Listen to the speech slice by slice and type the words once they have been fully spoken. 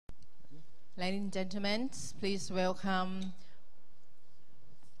Ladies and gentlemen, please welcome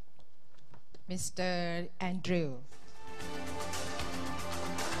Mr. Andrew.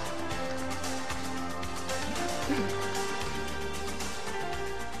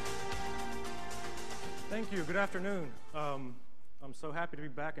 Thank you. Good afternoon. I'm so happy to be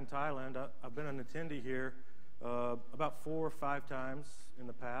back in Thailand. I've been an attendee here about 4 or 5 times in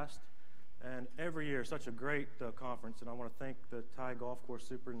the past, and every year such a great conference, and I want to thank the Thai Golf Course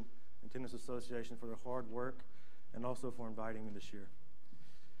Superintendents Association for their hard work and also for inviting me this year.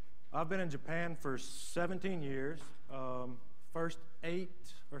 I've been in Japan for 17 years. First 8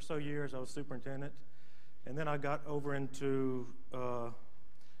 or so years I was superintendent, and then I got over into kind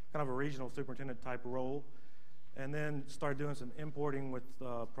of a regional superintendent type role, and then started doing some importing with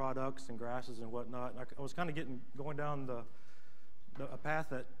products and grasses and whatnot. I was kind of going down a path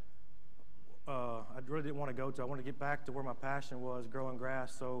that I really didn't want to go to. I wanted to get back to where my passion was, growing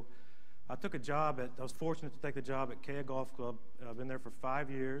grass. So I took a job I was fortunate to take the job at Kea Golf Club. I've been there for 5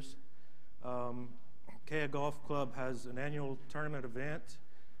 years. Kea Golf Club has an annual tournament event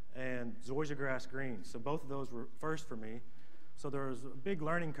and zoysia grass greens. So both of those were first for me. So there was a big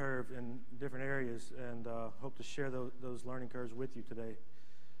learning curve in different areas, and hope to share those learning curves with you today.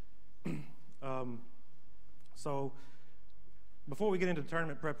 So before we get into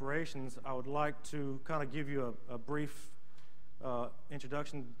tournament preparations, I would like to kind of give you a brief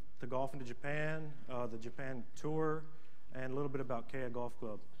introduction to golfing to Japan, the Japan tour, and a little bit about Kea Golf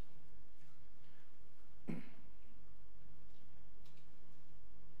Club.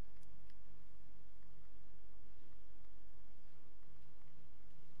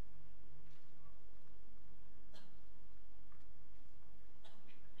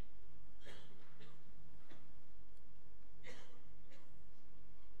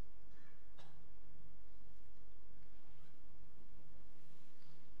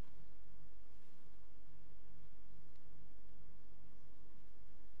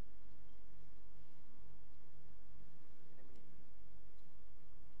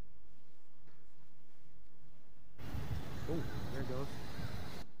 Oh, there it goes.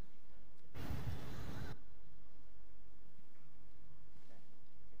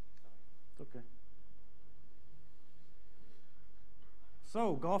 It's okay.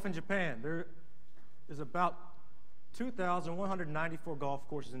 So, golf in Japan. There is about 2,194 golf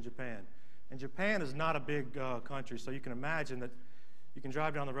courses in Japan. And Japan is not a big country, so you can imagine that you can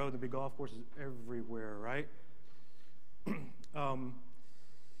drive down the road and there'll be golf courses everywhere, right?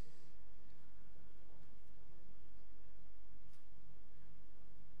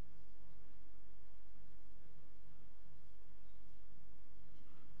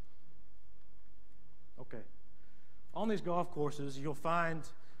 Okay. On these golf courses, you'll find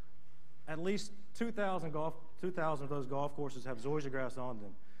at least 2,000 of those golf courses have zoysia grass on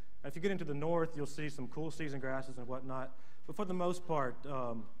them. Now, if you get into the north, you'll see some cool season grasses and whatnot. But for the most part,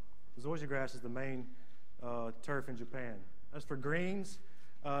 zoysia grass is the main turf in Japan. As for greens,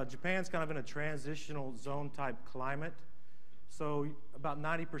 Japan's kind of in a transitional zone type climate. So about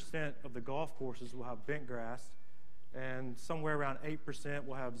 90% of the golf courses will have bent grass, and somewhere around 8%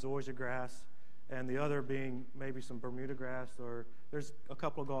 will have zoysia grass, and the other being maybe some Bermuda grass, or there's a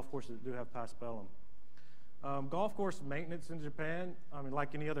couple of golf courses that do have paspalum. Golf course maintenance in Japan, I mean,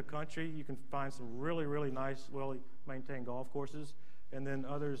 like any other country, you can find some really, really nice, well-maintained golf courses, and then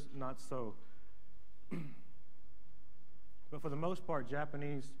others not so. But for the most part,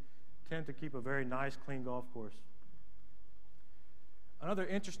 Japanese tend to keep a very nice, clean golf course. Another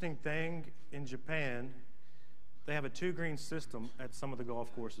interesting thing in Japan, they have a 2-green system at some of the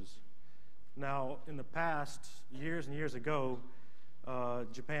golf courses. Now, in the past, years and years ago,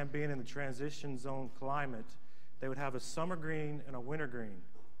 Japan being in the transition zone climate, they would have a summer green and a winter green.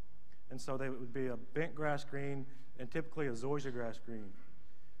 And so they would be a bent grass green and typically a zoysia grass green.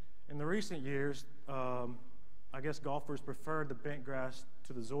 In the recent years, I guess golfers preferred the bent grass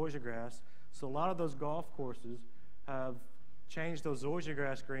to the zoysia grass, so a lot of those golf courses have changed those zoysia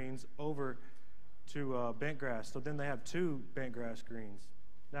grass greens over to bent grass. So then they have 2 bent grass greens.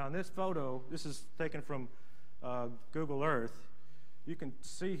 Now in this photo, this is taken from Google Earth. You can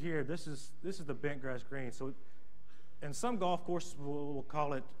see here, this is the bent grass green. So, and some golf courses will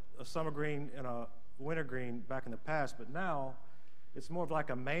call it a summer green and a winter green back in the past, but now it's more of like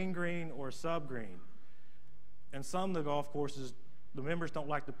a main green or a sub green. And some of the golf courses, the members don't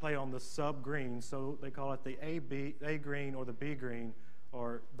like to play on the sub green, so they call it the A green or the B green,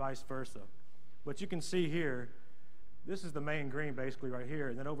 or vice versa. But you can see here, this is the main green basically right here,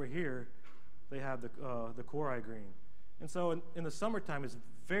 and then over here they have the Korai green. And so in the summertime, it's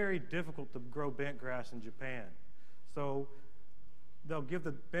very difficult to grow bent grass in Japan. So they'll give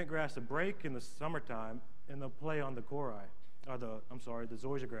the bent grass a break in the summertime, and they'll play on the Korai, or the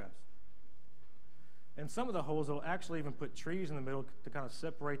zoysia grass. And some of the holes, they'll actually even put trees in the middle to kind of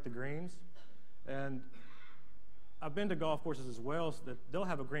separate the greens. And I've been to golf courses as well so that they'll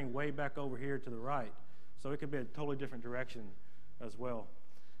have a green way back over here to the right. So it could be a totally different direction as well.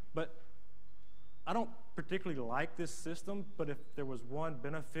 But I don't particularly like this system, but if there was one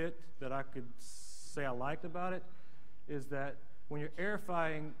benefit that I could say I liked about it, is that when you're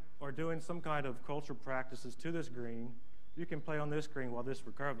aerifying or doing some kind of cultural practices to this green, you can play on this green while this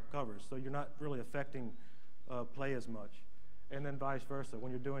recovers. So you're not really affecting play as much. And then vice versa.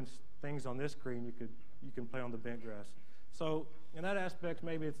 When you're doing things on this green, you can play on the bent grass. So in that aspect,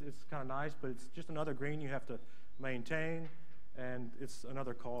 maybe it's kind of nice, but it's just another green you have to maintain, and it's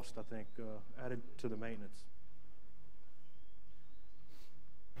another cost, I think, added to the maintenance.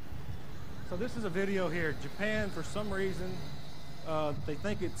 So this is a video here. Japan, for some reason, they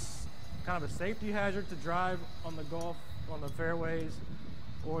think it's kind of a safety hazard to drive on the fairways,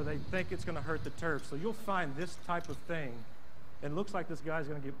 or they think it's going to hurt the turf. So you'll find this type of thing. And it looks like this guy's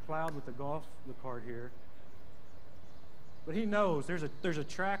going to get plowed with the cart here. But he knows there's a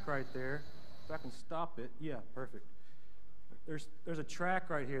track right there. If I can stop it, yeah, perfect. There's a track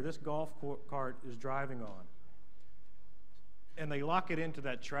right here this golf cart is driving on. And they lock it into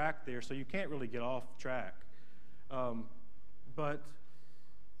that track there, so you can't really get off track. But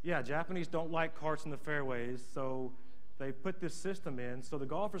yeah, Japanese don't like carts in the fairways, so they put this system in so the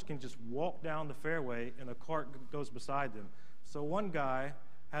golfers can just walk down the fairway and a cart goes beside them. So one guy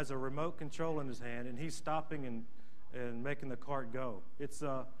has a remote control in his hand, and he's stopping and making the cart go. It's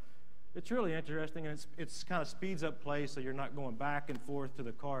really interesting, and it's kind of speeds up play, so you're not going back and forth to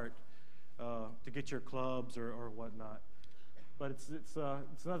the cart to get your clubs or whatnot. But it's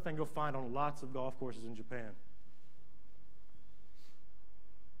another thing you'll find on lots of golf courses in Japan.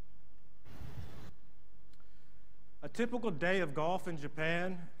 A typical day of golf in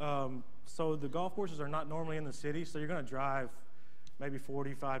Japan, so the golf courses are not normally in the city, so you're going to drive maybe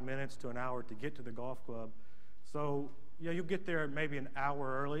 45 minutes to an hour to get to the golf club. So yeah, you'll get there maybe an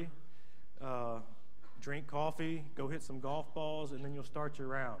hour early, drink coffee, go hit some golf balls, and then you'll start your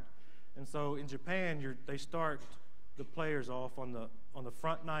round. And so in Japan, they start the players off on the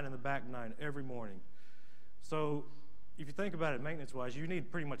front nine and the back nine every morning. So if you think about it maintenance-wise, you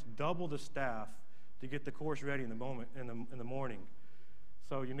need pretty much double the staff to get the course ready in the morning.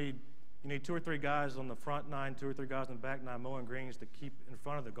 So you need 2 or 3 guys on the front nine, 2 or 3 guys on the back nine mowing greens to keep in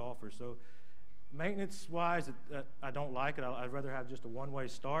front of the golfers. So maintenance-wise, I don't like it. I'd rather have just a one-way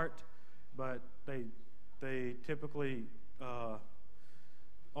start, but they typically,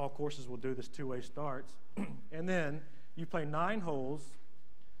 all courses will do this 2-way starts. And then you play 9 holes.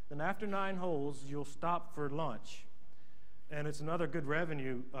 Then after 9 holes, you'll stop for lunch. And it's another good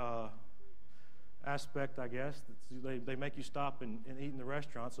revenue aspect, I guess. They make you stop and eat in the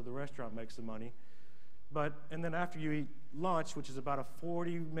restaurant, so the restaurant makes the money. And then after you eat lunch, which is about a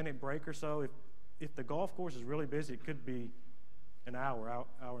 40-minute break or so, if the golf course is really busy, it could be an hour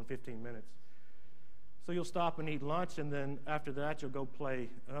and 15 minutes. So you'll stop and eat lunch, and then after that, you'll go play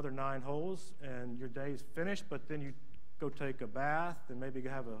another 9 holes, and your day's finished, but then you go take a bath and maybe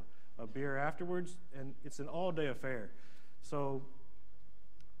have a beer afterwards, and it's an all-day affair. So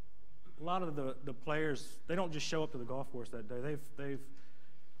a lot of the players, they don't just show up to the golf course that day.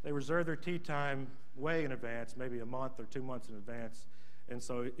 They reserve their tee time way in advance, maybe a month or 2 months in advance. And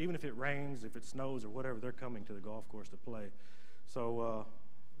so even if it rains, if it snows or whatever, they're coming to the golf course to play. So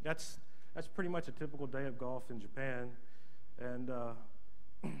that's pretty much a typical day of golf in Japan. And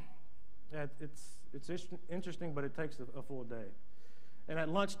yeah, it's interesting, but it takes a full day. And at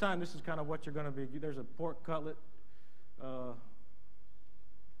lunchtime, this is kind of what you're going to be. There's a pork cutlet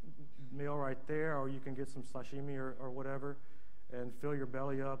meal right there, or you can get some sashimi or whatever and fill your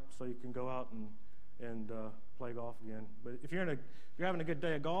belly up so you can go out and play golf again. But if you're having a good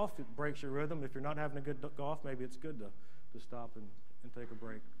day of golf, it breaks your rhythm. If you're not having a good golf, maybe it's good to stop and take a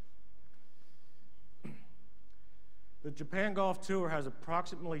break. The Japan Golf Tour has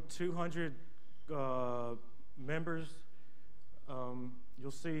approximately 200 members.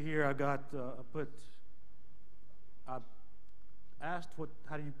 You'll see here I asked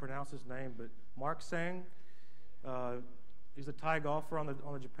how do you pronounce his name, but Mark Sang. He's a Thai golfer on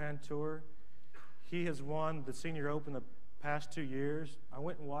the Japan Tour. He has won the Senior Open the past 2 years. I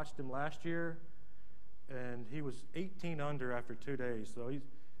went and watched him last year, and he was 18 under after 2 days. So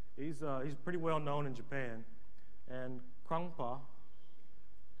he's pretty well known in Japan. And Krongpa,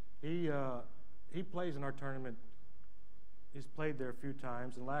 he plays in our tournament. He's played there a few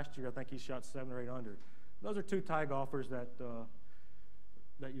times, and last year I think he shot 7 or 8 under. Those are 2 Thai golfers that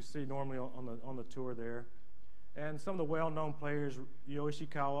that you see normally on the tour there. And some of the well-known players, Yo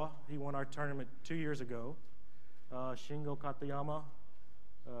Ishikawa, he won our tournament 2 years ago. Shingo Katayama,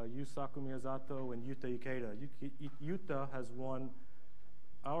 Yusaku Miyazato, and Yuta Ikeda. Yuta has won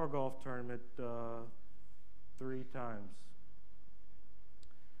our golf tournament 3 times.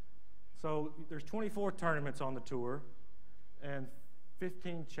 So there's 24 tournaments on the tour and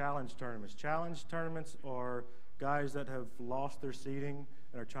 15 challenge tournaments. Challenge tournaments are guys that have lost their seeding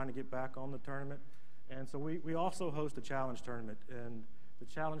and are trying to get back on the tournament. And so we also host a challenge tournament. And the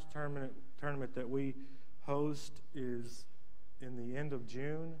challenge tournament that we host is in the end of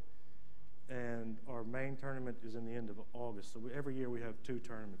June, and our main tournament is in the end of August. So every year we have 2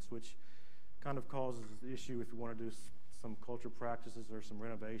 tournaments, which kind of causes the issue if you want to do some cultural practices or some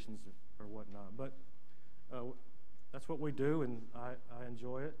renovations or whatnot. But that's what we do, and I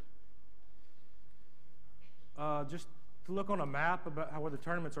enjoy it. Just to look on a map about where the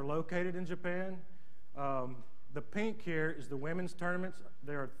tournaments are located in Japan, the pink here is the women's tournaments.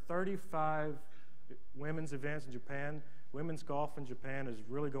 There are 35 women's events in Japan. Women's golf in Japan is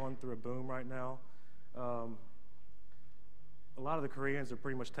really going through a boom right now. A lot of the Koreans are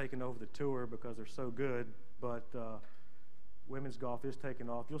pretty much taking over the tour because they're so good, but women's golf is taking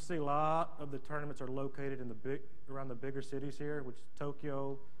off. You'll see a lot of the tournaments are located in around the bigger cities here, which is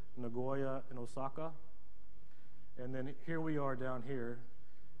Tokyo, Nagoya, and Osaka. And then here we are down here,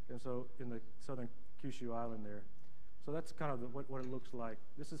 and so in the southern Kyushu Island there. So that's kind of what it looks like.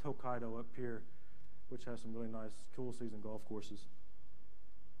 This is Hokkaido up here, which has some really nice, cool season golf courses.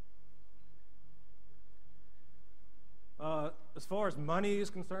 As far as money is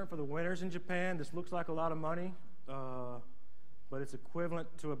concerned for the winners in Japan, this looks like a lot of money, but it's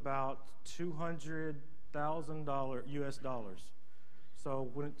equivalent to about $200,000 US dollars. So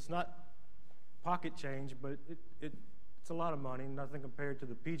when it's not pocket change, but it's a lot of money, nothing compared to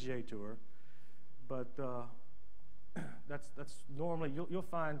the PGA Tour. But that's normally, you'll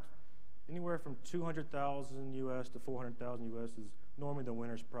find anywhere from 200,000 US to 400,000 US is normally the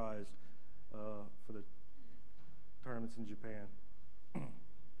winner's prize for the tournaments in Japan.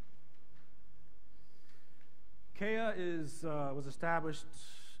 Kea was established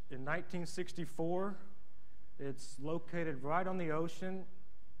in 1964. It's located right on the ocean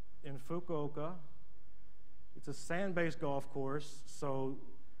in Fukuoka. It's a sand-based golf course, so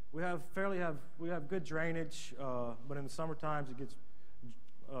we have good drainage, but in the summer times it gets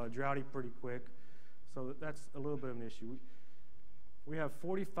droughty pretty quick, so that's a little bit of an issue. We have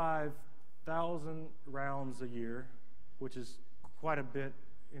 45,000 rounds a year, which is quite a bit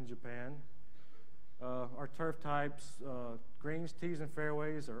in Japan. Our turf types, greens, tees, and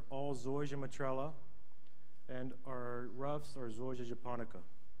fairways are all Zoysia Matrella, and our roughs are Zoysia Japonica.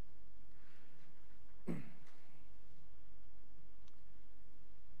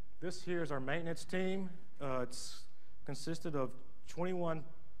 This here is our maintenance team. It's consisted of 21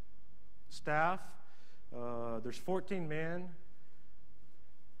 staff. There's 14 men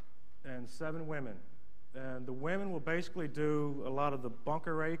and 7 women. And the women will basically do a lot of the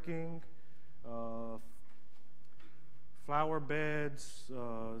bunker raking, flower beds,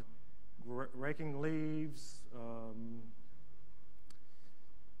 raking leaves.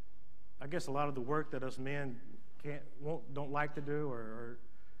 I guess a lot of the work that us men don't like to do or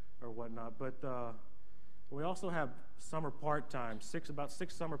whatnot. But we also have summer part-time, about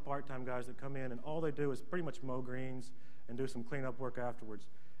six summer part-time guys that come in, and all they do is pretty much mow greens and do some cleanup work afterwards.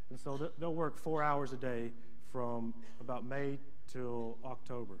 And so they'll work 4 hours a day from about May till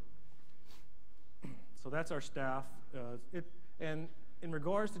October. So that's our staff. And in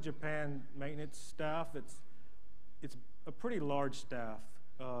regards to Japan maintenance staff, it's a pretty large staff.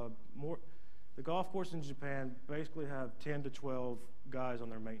 The golf courses in Japan basically have 10 to 12 guys on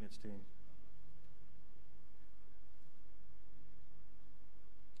their maintenance team.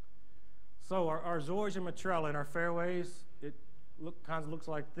 So our Zoysia Matrella in our fairways, it kind of looks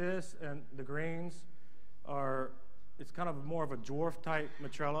like this, and the greens it's kind of more of a dwarf type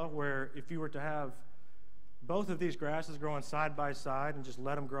Matrella, where if you were to have both of these grasses growing side by side and just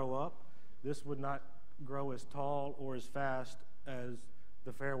let them grow up, this would not grow as tall or as fast as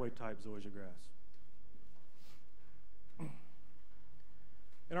the fairway type Zoysia grass.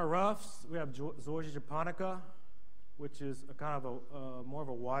 In our roughs, we have Zoysia Japonica, which is a kind of more of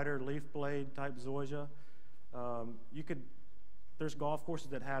a wider leaf blade type Zoysia. There's golf courses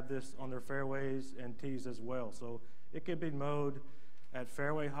that have this on their fairways and tees as well. So it could be mowed at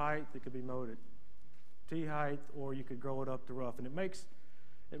fairway height, it could be mowed at tee height, or you could grow it up to rough. And it makes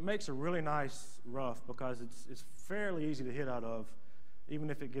a really nice rough because it's fairly easy to hit out of, even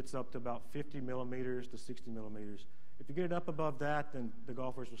if it gets up to about 50 millimeters to 60 millimeters. If you get it up above that, then the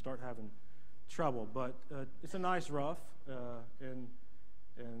golfers will start having trouble. But it's a nice rough and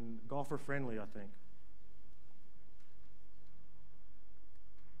golfer friendly, I think.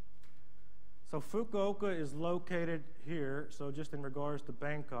 So Fukuoka is located here. So just in regards to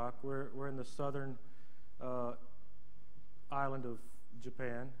Bangkok, we're in the southern island of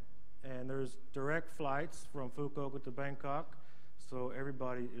Japan, and there's direct flights from Fukuoka to Bangkok. So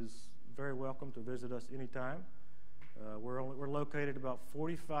everybody is very welcome to visit us anytime. We're located about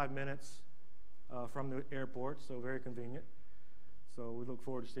 45 minutes from the airport, so very convenient. So we look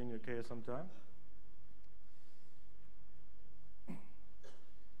forward to seeing you at Kea sometime.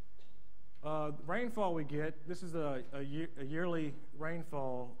 Rainfall we get, this is a yearly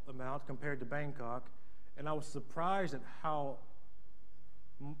rainfall amount compared to Bangkok, and I was surprised at how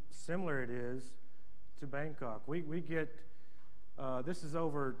similar it is to Bangkok. We get, this is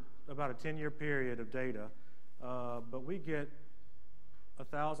over about a 10-year period of data, but we get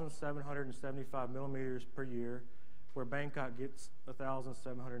 1,775 millimeters per year, where Bangkok gets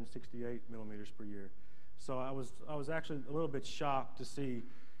 1,768 millimeters per year. So I was actually a little bit shocked to see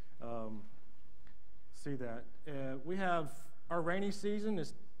that. We have, our rainy season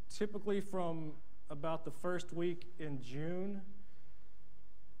is typically from about the first week in June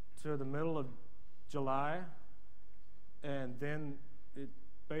to the middle of July, and then it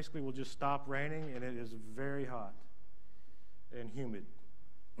basically will just stop raining, and it is very hot and humid.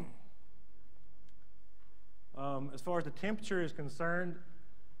 As far as the temperature is concerned,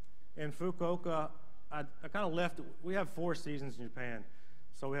 in Fukuoka, I kind of left, we have 4 seasons in Japan.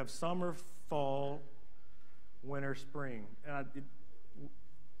 So we have summer, fall, winter, spring. And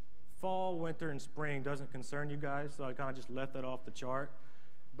fall, winter, and spring doesn't concern you guys, so I kind of just left that off the chart.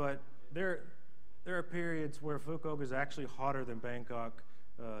 But there are periods where Fukuoka is actually hotter than Bangkok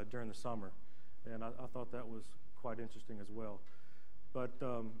during the summer. And I thought that was quite interesting as well. But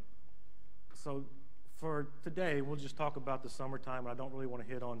so for today, we'll just talk about the summertime. I don't really want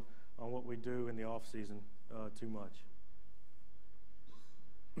to hit on what we do in the off season too much.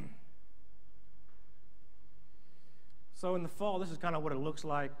 So in the fall, this is kind of what it looks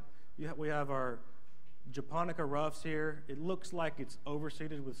like. We have our Japonica roughs here. It looks like it's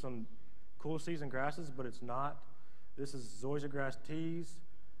overseeded with some cool season grasses, but it's not. This is zoysia grass tees.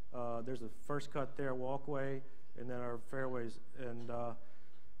 There's a first cut there, walkway, and then our fairways. And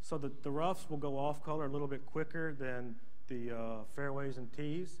so the roughs will go off color a little bit quicker than the fairways and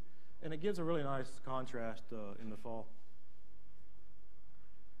tees, and it gives a really nice contrast in the fall.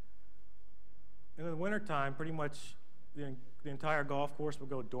 And in the wintertime, pretty much the entire golf course will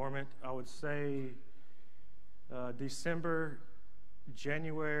go dormant. I would say December,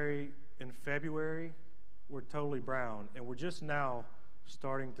 January, and February, we're totally brown. And we're just now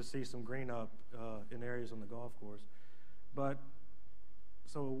starting to see some green up in areas on the golf course. But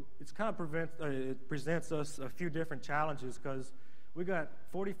so it's kind of it presents us a few different challenges, because we got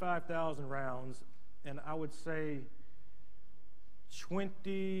 45,000 rounds, and I would say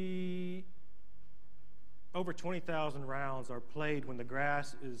over 20,000 rounds are played when the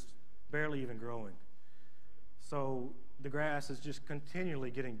grass is barely even growing. So the grass is just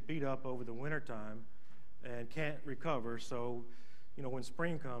continually getting beat up over the wintertime and can't recover. So, you know, when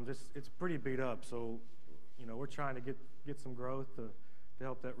spring comes, it's pretty beat up. So, you know, we're trying to get some growth to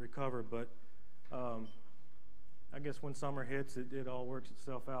help that recover. But I guess when summer hits, it all works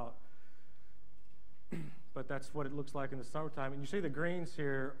itself out. But that's what it looks like in the summertime. And you see the greens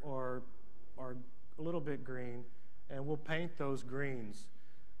here are a little bit green, and we'll paint those greens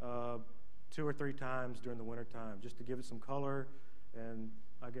 2 or 3 times during the wintertime just to give it some color, and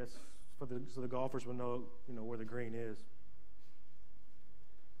I guess so the golfers will know, you know, where the green is.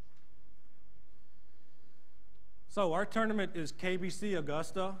 So our tournament is KBC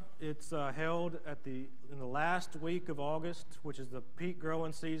Augusta. It's held in the last week of August, which is the peak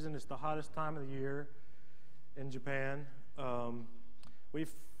growing season. It's the hottest time of the year in Japan.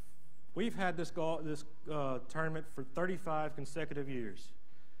 We've had this tournament for 35 consecutive years.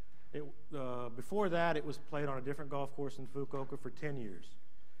 Before that, it was played on a different golf course in Fukuoka for 10 years.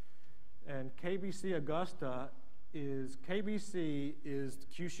 And KBC Augusta KBC is the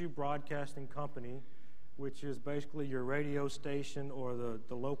Kyushu Broadcasting Company, which is basically your radio station or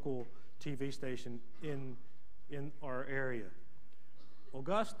the local TV station in our area.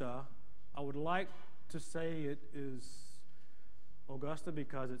 Augusta, I would like to say it is Augusta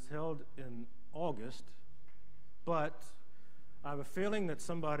because it's held in August, but I have a feeling that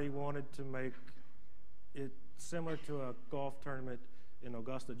somebody wanted to make it similar to a golf tournament in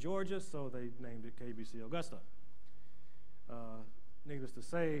Augusta, Georgia, so they named it KBC Augusta. Needless to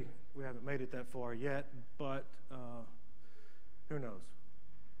say, we haven't made it that far yet, but who knows?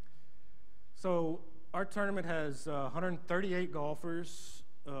 So our tournament has 138 golfers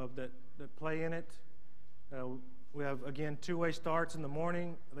that play in it. We have, again, two-way starts in the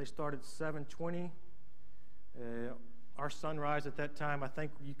morning. They start at 7:20. Our sunrise at that time, I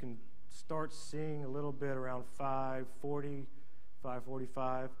think you can start seeing a little bit around 5:40,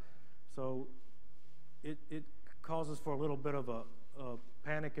 5:45. So it causes for a little bit of a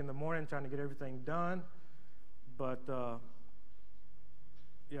panic in the morning trying to get everything done. But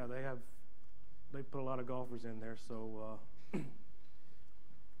yeah, they put a lot of golfers in there. So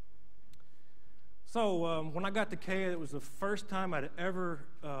when I got to Kea, it was the first time I'd ever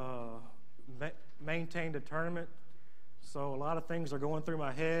maintained a tournament. So a lot of things are going through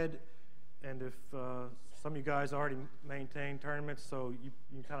my head. And if some of you guys already maintain tournaments, so you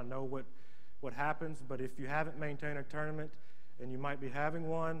kind of know what happens. But if you haven't maintained a tournament and you might be having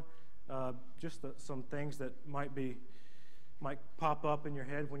one, just some things that might pop up in your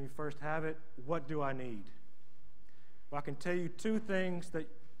head when you first have it. What do I need? Well, I can tell you two things that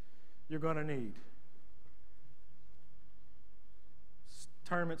you're going to need.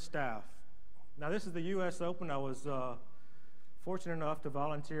 Tournament staff. Now, this is the U.S. Open. I was fortunate enough to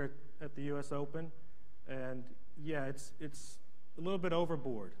volunteer at the U.S. Open, and yeah, it's a little bit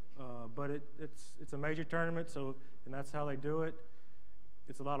overboard, but it's a major tournament, and that's how they do it.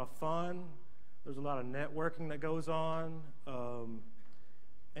 It's a lot of fun. There's a lot of networking that goes on,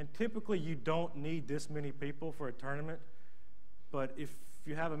 and typically you don't need this many people for a tournament, but if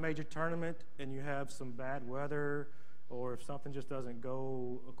you have a major tournament and you have some bad weather, or if something just doesn't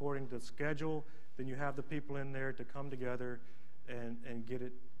go according to schedule, then you have the people in there to come together and get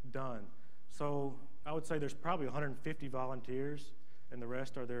it done. So I would say there's probably 150 volunteers, and the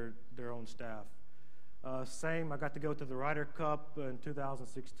rest are their own staff. I got to go to the Ryder Cup in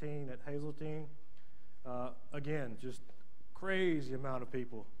 2016 at Hazeltine. Again, just crazy amount of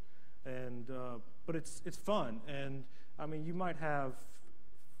people, and but it's fun. And I mean, you might have,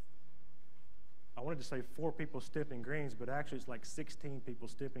 I wanted to say 4 people stipping greens, but actually it's like 16 people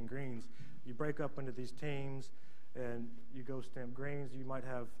stipping greens. You break up into these teams, and you go stamp greens. You might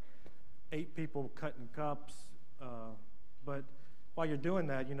have 8 people cutting cups, but while you're doing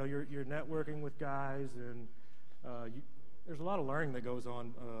that, you know, you're networking with guys, and there's a lot of learning that goes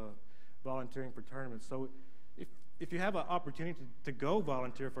on volunteering for tournaments. So if you have an opportunity to go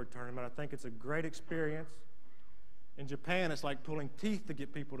volunteer for a tournament, I think it's a great experience. In Japan, it's like pulling teeth to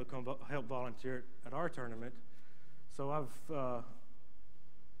get people to come help volunteer at our tournament. So I've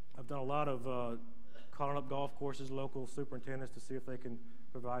done a lot of calling up golf courses, local superintendents, to see if they can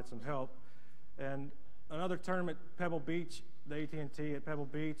provide some help. And another tournament, Pebble Beach, the AT&T at Pebble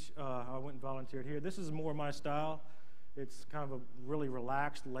Beach, I went and volunteered here. This is more my style. It's kind of a really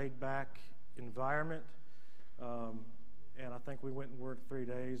relaxed, laid-back environment. And I think we went and worked 3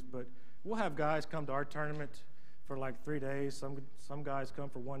 days. But we'll have guys come to our tournament for like 3 days. Some guys come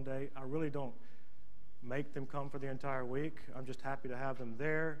for 1 day. I really don't make them come for the entire week. I'm just happy to have them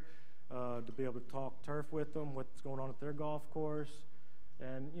there, to be able to talk turf with them, what's going on at their golf course.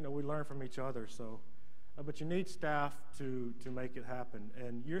 And, you know, we learn from each other. So, but you need staff to make it happen.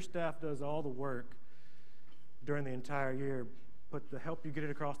 And your staff does all the work during the entire year. But to help you get it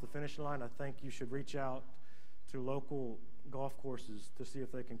across the finish line, I think you should reach out to local golf courses to see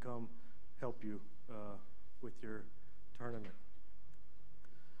if they can come help you with your tournament.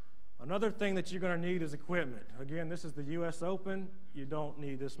 Another thing that you're going to need is equipment. Again, this is the U.S. Open. You don't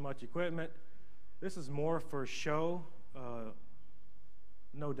need this much equipment. This is more for show,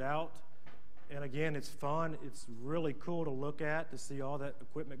 no doubt. And again, it's fun. It's really cool to look at, to see all that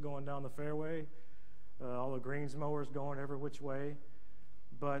equipment going down the fairway, all the greens mowers going every which way.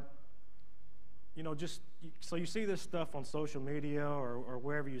 But, you know, so you see this stuff on social media or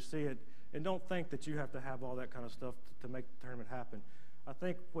wherever you see it, and don't think that you have to have all that kind of stuff to make the tournament happen. I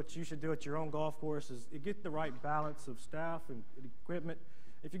think what you should do at your own golf course is get the right balance of staff and equipment.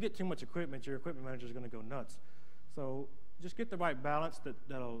 If you get too much equipment, your equipment manager is going to go nuts. So just get the right balance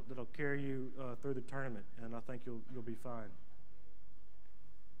that'll carry you through the tournament, and I think you'll be fine.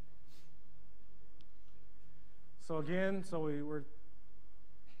 So again,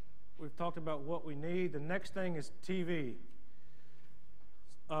 we've talked about what we need. The next thing is TV.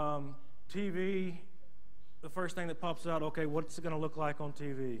 TV, the first thing that pops out, okay, what's it going to look like on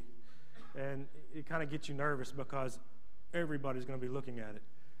TV? And it kind of gets you nervous because everybody's going to be looking at it.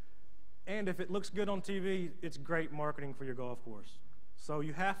 And if it looks good on TV, it's great marketing for your golf course. So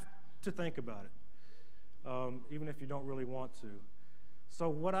you have to think about it, even if you don't really want to. So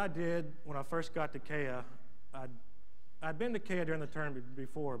what I did when I first got to Kea, I'd been to Kea during the tournament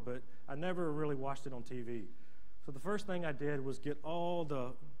before, but I never really watched it on TV. So the first thing I did was get all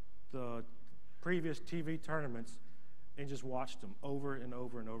the previous TV tournaments and just watched them over and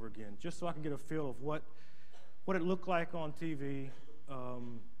over and over again, just so I could get a feel of what it looked like on TV,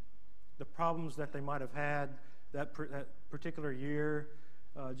 the problems that they might have had that particular year,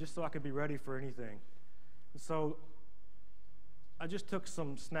 just so I could be ready for anything. And so I just took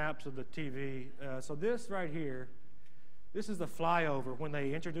some snaps of the TV. So this right here, this is the flyover. When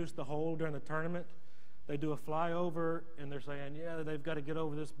they introduce the hole during the tournament, they do a flyover, and they're saying, yeah, they've got to get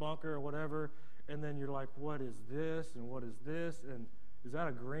over this bunker or whatever. And then you're like, what is this, and what is this, and is that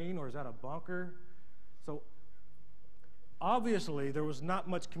a green or is that a bunker? So obviously, there was not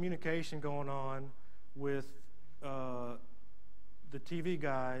much communication going on with the TV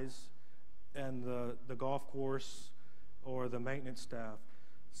guys and the golf course or the maintenance staff.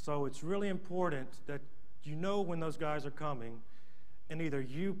 So it's really important that you know when those guys are coming, and either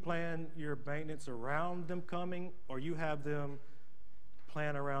you plan your maintenance around them coming, or you have them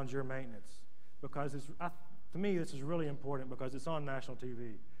plan around your maintenance. Because to me, this is really important because it's on national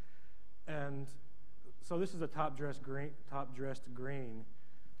TV. And so this is a top-dressed green,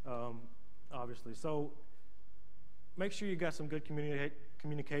 obviously. So make sure you got some good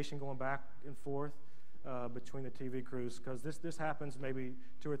communication going back and forth between the TV crews, because this happens maybe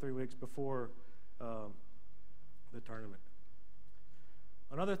 2 or 3 weeks before the tournament.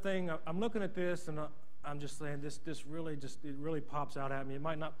 Another thing, I'm looking at this and I'm just saying this really pops out at me. It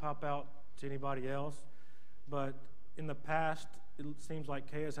might not pop out to anybody else, but in the past, it seems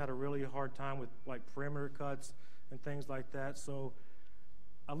like Kea's had a really hard time with like perimeter cuts and things like that. So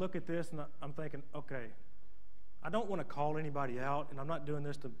I look at this and I'm thinking, okay, I don't want to call anybody out, and I'm not doing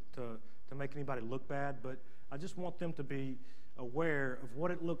this to make anybody look bad, but I just want them to be aware of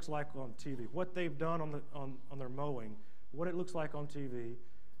what it looks like on TV, what they've done on their mowing, what it looks like on TV,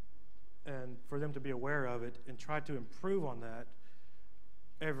 and for them to be aware of it and try to improve on that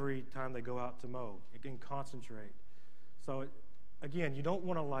every time they go out to mow. It can concentrate. So again, you don't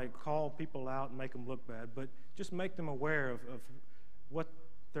want to like call people out and make them look bad, but just make them aware of what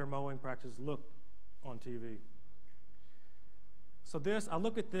their mowing practices look on TV. So I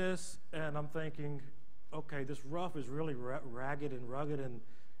look at this and I'm thinking, okay, this rough is really ragged and rugged, and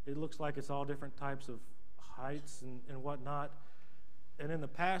it looks like it's all different types of heights and whatnot. And in the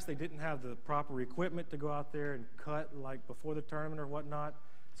past, they didn't have the proper equipment to go out there and cut like before the tournament or whatnot.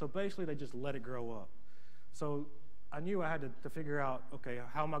 So basically, they just let it grow up. So I knew I had to figure out, okay,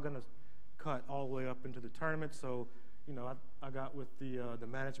 how am I going to cut all the way up into the tournament? So, you know, I got with the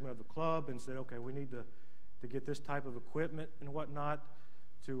management of the club and said, okay, we need to get this type of equipment and whatnot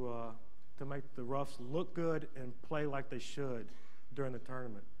to make the roughs look good and play like they should during the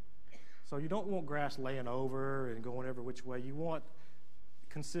tournament. So you don't want grass laying over and going every which way. You want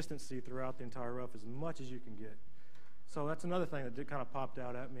consistency throughout the entire rough as much as you can get. So that's another thing that kind of popped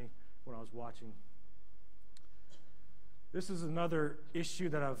out at me when I was watching. This is another issue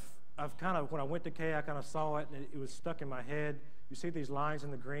that I've kind of, when I went to Kea, I kind of saw it and it was stuck in my head. You see these lines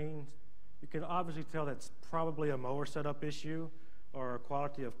in the greens? You can obviously tell that's probably a mower setup issue or a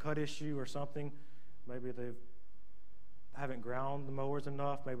quality of cut issue or something. Maybe they haven't ground the mowers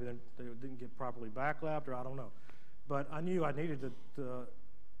enough. Maybe they didn't get properly backlapped, or I don't know. But I knew I needed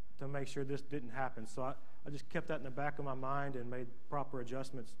to make sure this didn't happen. So I just kept that in the back of my mind and made proper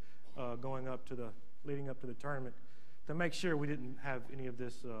adjustments leading up to the tournament to make sure we didn't have any of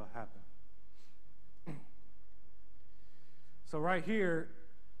this happen. So right here,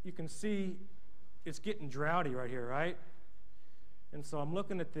 you can see it's getting droughty right here, right? And so I'm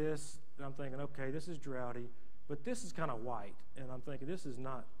looking at this, and I'm thinking, okay, this is droughty, but this is kind of white. And I'm thinking, this is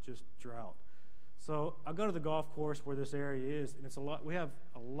not just drought. So I go to the golf course where this area is, and we have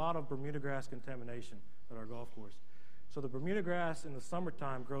a lot of Bermuda grass contamination at our golf course. So the Bermuda grass in the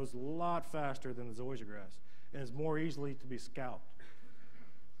summertime grows a lot faster than the zoysia grass, and is more easily to be scalped.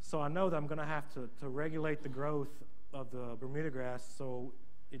 So I know that I'm going to have to regulate the growth of the Bermuda grass so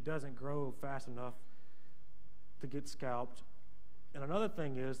it doesn't grow fast enough to get scalped. And another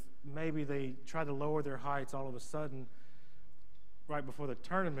thing is, maybe they try to lower their heights all of a sudden right before the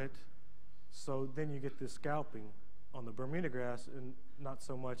tournament, so then you get this scalping on the Bermuda grass and not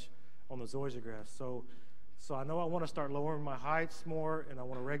so much on the zoysia grass. So I know I want to start lowering my heights more, and I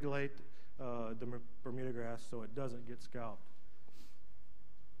want to regulate the Bermuda grass so it doesn't get scalped.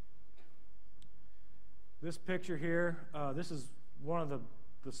 This picture here, this is one of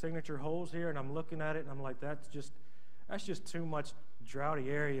the signature holes here, and I'm looking at it and I'm like, that's just too much droughty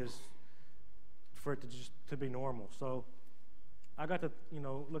areas for it to be normal. So I got to,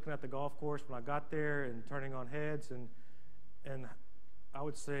 looking at the golf course when I got there and turning on heads, and and I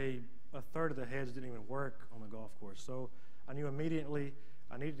would say a third of the heads didn't even work on the golf course. So I knew immediately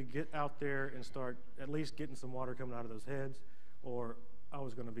I needed to get out there and start at least getting some water coming out of those heads, or I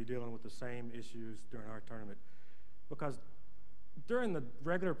was going to be dealing with the same issues during our tournament. Because during the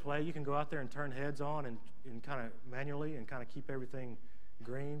regular play, you can go out there and turn heads on and kind of manually and kind of keep everything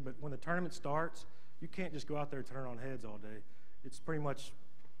green. But when the tournament starts, you can't just go out there and turn on heads all day. It's pretty much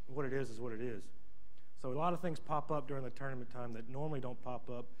what it is what it is. So a lot of things pop up during the tournament time that normally don't pop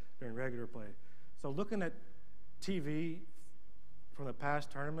up during regular play. So looking at TV from the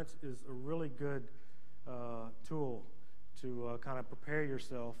past tournaments is a really good tool to kind of prepare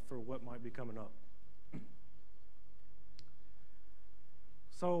yourself for what might be coming up.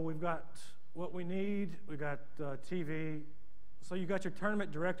 So we've got what we need. We got TV. So you got your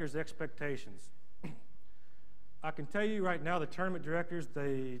tournament director's expectations. I can tell you right now, the tournament directors,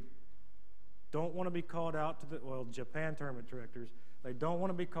 they don't want to be called out to the, well, Japan tournament directors, they don't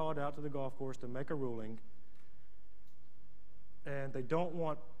want to be called out to the golf course to make a ruling, and they don't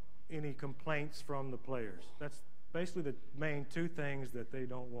want any complaints from the players. That's basically the main two things that they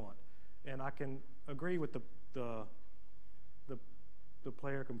don't want. And I can agree with the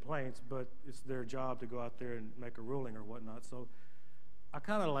player complaints, but it's their job to go out there and make a ruling or whatnot. So I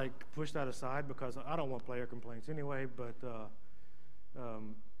kind of like push that aside because I don't want player complaints anyway, but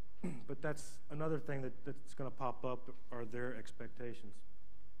that's another thing that's going to pop up are their expectations.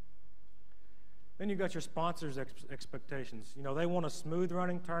 Then you got your sponsors' expectations. You know, they want a smooth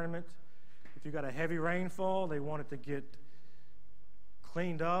running tournament. If you got a heavy rainfall, they want it to get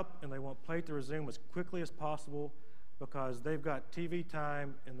cleaned up, and they want play to resume as quickly as possible because they've got TV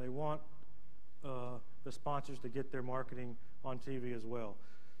time, and they want the sponsors to get their marketing on TV as well.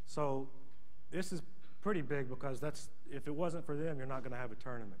 So this is pretty big because that's, if it wasn't for them, you're not going to have a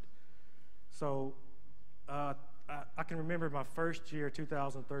tournament. So I can remember my first year,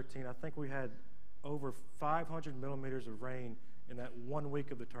 2013, I think we had over 500 millimeters of rain in that 1 week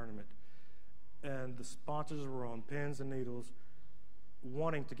of the tournament. And the sponsors were on pins and needles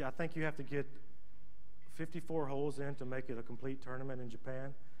wanting to get, I think you have to get 54 holes in to make it a complete tournament in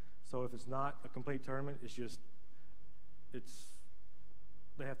Japan. So if it's not a complete tournament,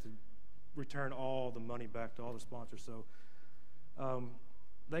 they have to return all the money back to all the sponsors. So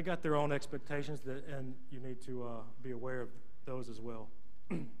they got their own expectations, and you need to be aware of those as well.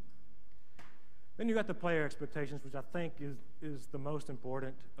 Then you got the player expectations, which I think is the most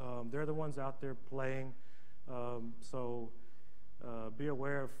important. They're the ones out there playing, so be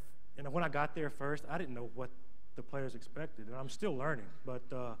aware of. And when I got there first, I didn't know what the players expected, and I'm still learning. But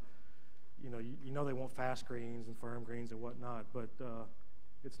you know they want fast greens and firm greens and whatnot. But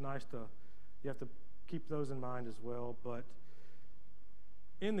it's nice you have to keep those in mind as well. But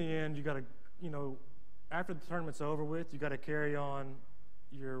in the end, you got to, after the tournament's over with, you got to carry on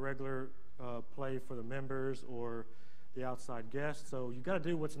your regular play for the members or the outside guests. So you got to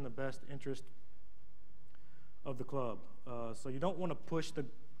do what's in the best interest of the club. So you don't want to push the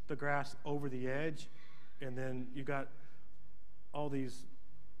grass over the edge, and then you got all these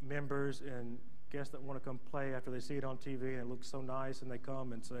members and guests that want to come play after they see it on TV and it looks so nice, and they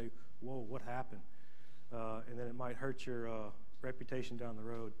come and say, "Whoa, what happened?" And then it might hurt your reputation down the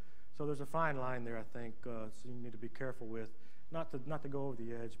road. So there's a fine line there, I think. So you need to be careful with, not to go over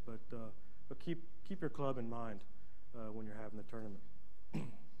the edge, but keep your club in mind when you're having the tournament.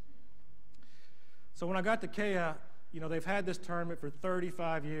 So when I got to Kea, they've had this tournament for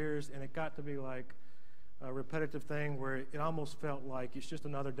 35 years, and it got to be like a repetitive thing where it almost felt like it's just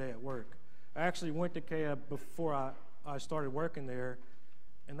another day at work. I actually went to Kea before I started working there,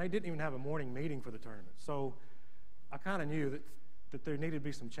 and they didn't even have a morning meeting for the tournament. So I kind of knew that there needed to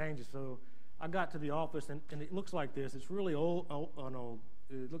be some changes. So I got to the office, and it looks like this. It's really old.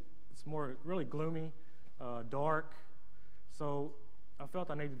 It's more really gloomy, dark. So I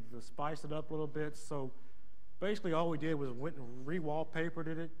felt I needed to spice it up a little bit. So basically all we did was went and re-wallpapered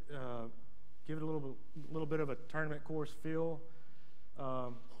it, give it a little bit of a tournament course feel.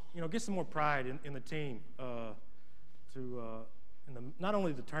 Get some more pride in the team not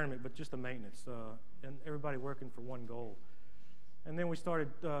only the tournament, but just the maintenance, and everybody working for one goal. And then we started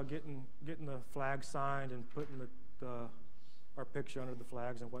getting the flags signed and putting our picture under the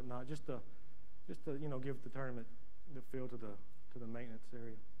flags and whatnot, just to give the tournament the feel to the maintenance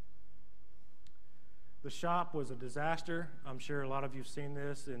area. The shop was a disaster. I'm sure a lot of you've seen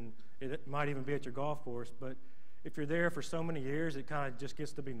this, and it might even be at your golf course, but if you're there for so many years, it kind of just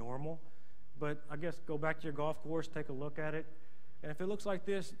gets to be normal. But I guess go back to your golf course, take a look at it, and if it looks like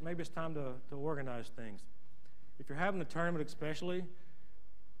this, maybe it's time to organize things. If you're having a tournament especially,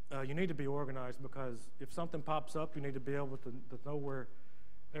 you need to be organized, because if something pops up, you need to be able to know where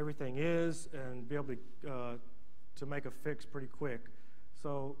everything is and be able to make a fix pretty quick.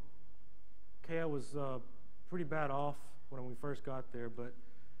 So Kea was pretty bad off when we first got there, but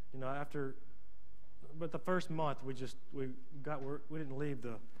but the first month we didn't leave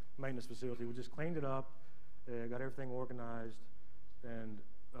the maintenance facility. We just cleaned it up, got everything organized, and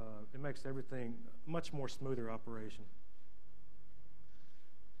it makes everything much more smoother operation.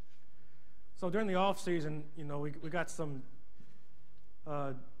 So during the off season, we got some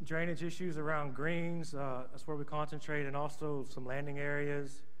drainage issues around greens. That's where we concentrate, and also some landing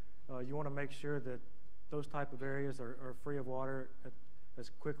areas. You want to make sure that those type of areas are free of water as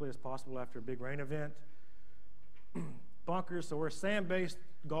quickly as possible after a big rain event. Bunkers, so we're a sand-based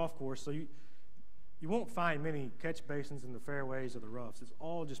golf course, so you won't find many catch basins in the fairways or the roughs. It's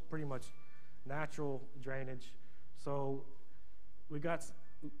all just pretty much natural drainage. So we got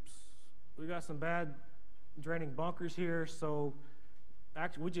some bad draining bunkers here. So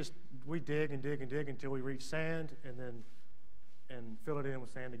actually, we dig and dig and dig until we reach sand, and fill it in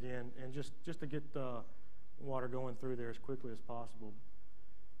with sand again, and just to get the water going through there as quickly as possible.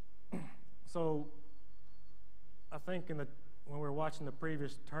 So I think when we were watching the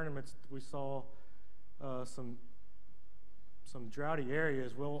previous tournaments, we saw some droughty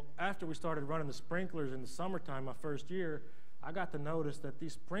areas. Well, after we started running the sprinklers in the summertime, my first year, I got to notice that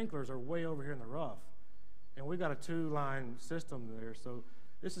these sprinklers are way over here in the rough, and we got a 2-line system there. So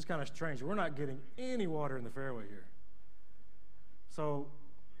this is kind of strange. We're not getting any water in the fairway here. So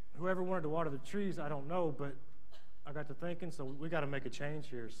whoever wanted to water the trees, I don't know, but I got to thinking, so we got to make a change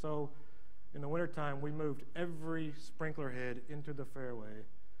here. So in the wintertime, we moved every sprinkler head into the fairway.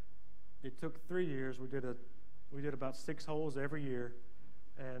 It took 3 years. We did about 6 holes every year,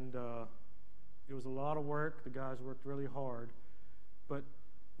 and it was a lot of work. The guys worked really hard. But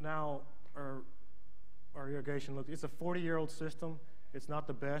now our irrigation it's a 40-year-old system. It's not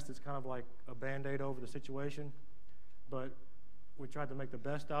the best. It's kind of like a Band-Aid over the situation, but we tried to make the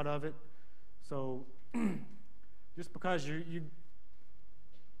best out of it. So just because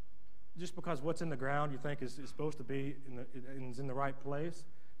just because what's in the ground you think is supposed to be is in the right place,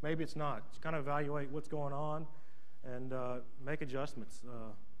 maybe it's not. Just kind of evaluate what's going on and make adjustments.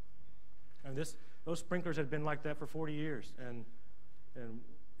 And those sprinklers had been like that for 40 years, and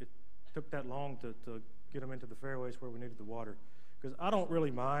it took that long to get them into the fairways where we needed the water. Because I don't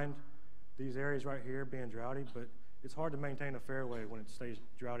really mind these areas right here being droughty, but it's hard to maintain a fairway when it stays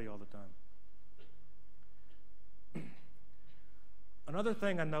droughty all the time. Another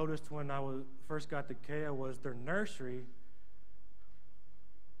thing I noticed when I first got to Kea was their nursery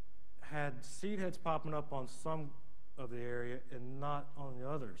had seed heads popping up on some of the area and not on the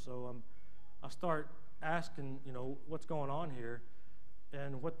other. So I start asking, what's going on here?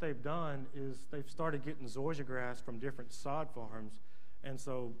 And what they've done is they've started getting zoysia grass from different sod farms. And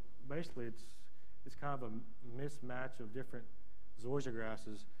so basically it's kind of a mismatch of different zoysia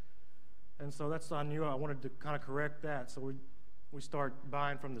grasses. And so I knew I wanted to kind of correct that. So we start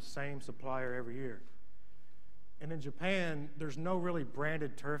buying from the same supplier every year. And in Japan, there's no really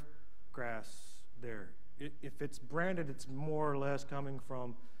branded turf grass there. If it's branded, it's more or less coming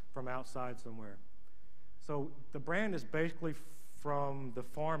from outside somewhere. So the brand is basically from the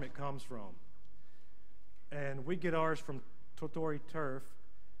farm it comes from. And we get ours from Totori Turf,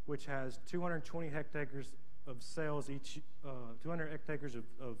 which has 220 hectares of sales each, 200 hectares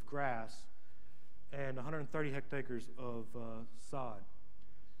of grass, and 130 hectares of sod.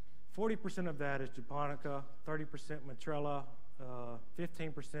 40% of that is Japonica, 30% Matrella,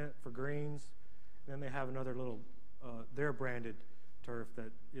 15% for greens, and then they have another little, their branded turf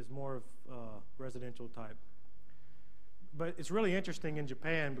that is more of residential type. But it's really interesting in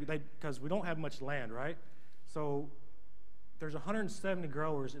Japan because we don't have much land, right? So there's 170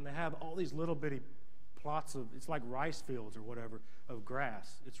 growers, and they have all these little bitty plots of, it's like rice fields or whatever, of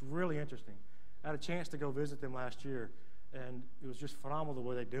grass. It's really interesting. I had a chance to go visit them last year, and it was just phenomenal the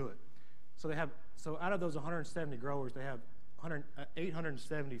way they do it. So out of those 170 growers, they have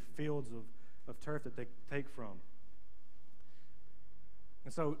 870 fields of turf that they take from.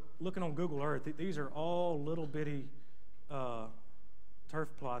 And so looking on Google Earth, these are all little bitty turf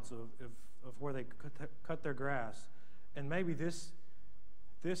plots of where they cut their grass. And maybe this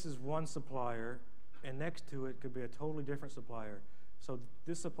is one supplier, and next to it could be a totally different supplier. So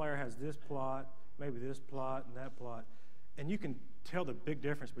this supplier has this plot, maybe this plot, and that plot. And you can tell the big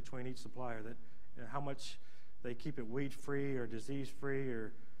difference between each supplier, that how much they keep it weed-free or disease-free,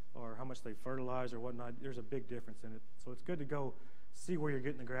 or how much they fertilize or whatnot. There's a big difference in it. So it's good to go see where you're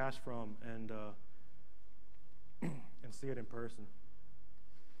getting the grass from and see it in person.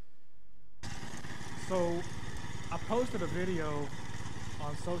 So I posted a video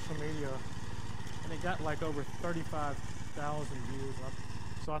on social media, and it got like over 35,000 views.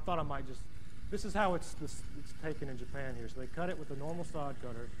 So I thought I might just, this is how it's taken in Japan here. So they cut it with a normal sod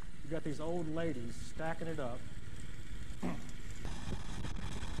cutter. You got these old ladies stacking it up. And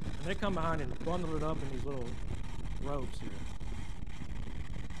they come behind and bundle it up in these little ropes here.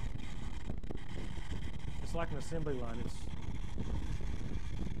 It's like an assembly line.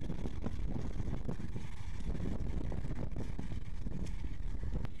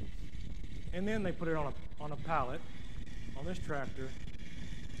 And then they put it on a pallet on this tractor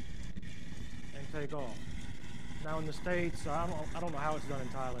and take off. Now in the States, I don't know how it's done in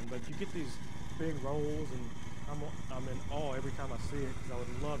Thailand, but you get these big rolls, and I'm in awe every time I see it, because I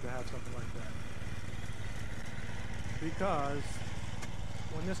would love to have something like that. Because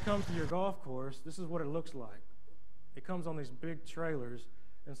when this comes to your golf course, this is what it looks like. It comes on these big trailers,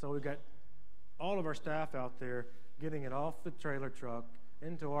 and so we've got all of our staff out there getting it off the trailer truck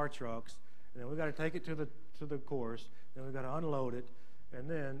into our trucks, and then we've got to take it to the course, then we've got to unload it, and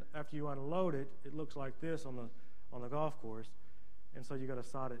then after you unload it, it looks like this on the golf course, and so you got to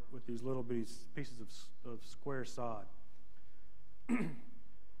sod it with these little pieces of square sod.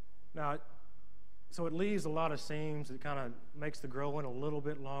 Now, so it leaves a lot of seams. It kind of makes the growing a little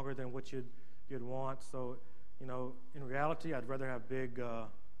bit longer than what you'd want. So, you know, in reality, I'd rather have big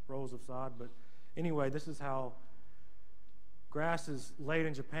rolls of sod. But anyway, this is how grass is laid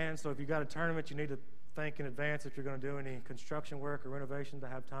in Japan. So if you got a tournament, you need to think in advance if you're going to do any construction work or renovation to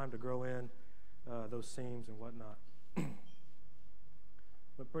have time to grow in those seams and whatnot.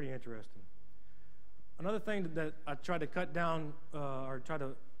 But pretty interesting. Another thing that I tried to cut down or try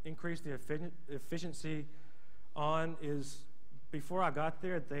to increase the efficiency on is, before I got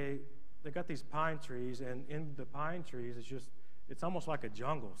there, they got these pine trees, and in the pine trees, it's almost like a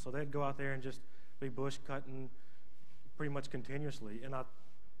jungle. So they'd go out there and just be bush cutting pretty much continuously. And I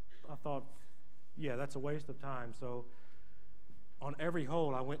thought, yeah, that's a waste of time. So on every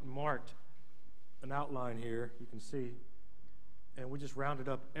hole, I went and marked an outline here, you can see, and we just rounded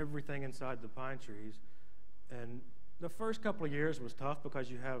up everything inside the pine trees. And the first couple of years was tough because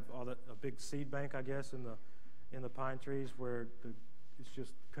you have a big seed bank, I guess, in the pine trees where it's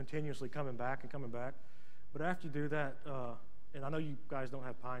just continuously coming back and coming back. But after you do that, and I know you guys don't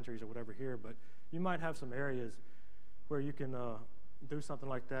have pine trees or whatever here, but you might have some areas where you can do something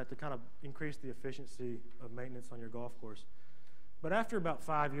like that to kind of increase the efficiency of maintenance on your golf course. But after about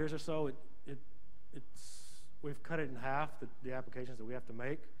 5 years or so, we've cut it in half, the applications that we have to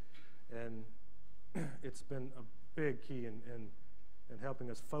make, and it's been a big key in helping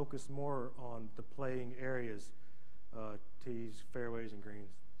us focus more on the playing areas, tees, fairways, and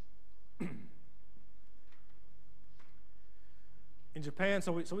greens. In Japan,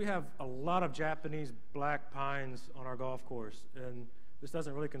 so we have a lot of Japanese black pines on our golf course, and this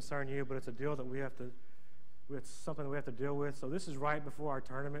doesn't really concern you, but it's a deal that it's something that we have to deal with. So this is right before our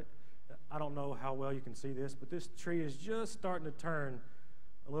tournament. I don't know how well you can see this, but this tree is just starting to turn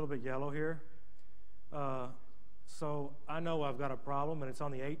a little bit yellow here. So I know I've got a problem, and it's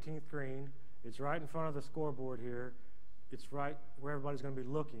on the 18th green. It's right in front of the scoreboard here. It's right where everybody's going to be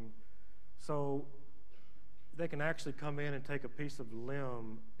looking. So they can actually come in and take a piece of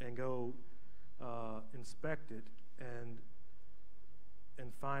limb and go inspect it and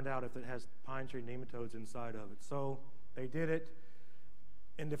find out if it has pine tree nematodes inside of it. So they did it,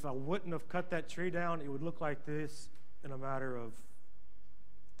 and if I wouldn't have cut that tree down, it would look like this in a matter of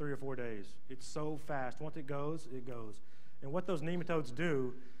 3 or 4 days. It's so fast. Once it goes, it goes. And what those nematodes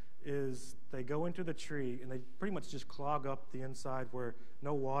do is they go into the tree, and they pretty much just clog up the inside where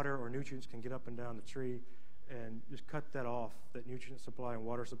no water or nutrients can get up and down the tree, and just cut that off, that nutrient supply and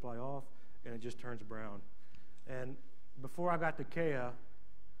water supply off, and it just turns brown. And before I got to Kea,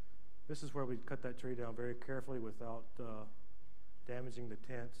 this is where we cut that tree down very carefully without damaging the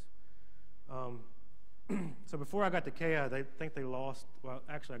tents. So before I got to Kea, they think they lost, well,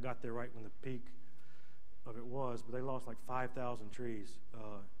 actually I got there right when the peak of it was, but they lost like 5,000 trees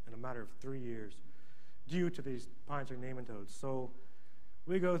in a matter of 3 years due to these pine tree nematodes. So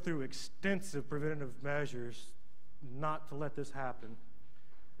we go through extensive preventative measures not to let this happen.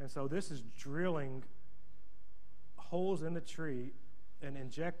 And so this is drilling holes in the tree and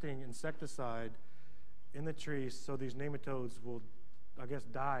injecting insecticide in the trees so these nematodes will, I guess,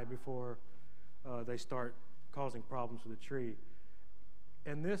 die before they start causing problems to the tree.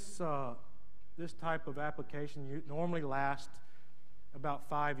 And this type of application normally lasts about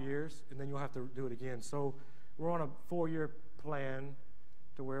 5 years, and then you'll have to do it again. So we're on a 4-year plan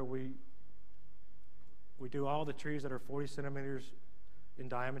to where we do all the trees that are 40 centimeters in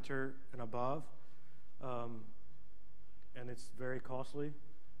diameter and above, and it's very costly.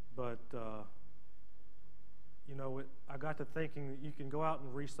 But you know, I got to thinking that you can go out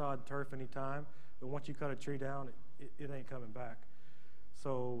and resod turf anytime, but once you cut a tree down, it ain't coming back.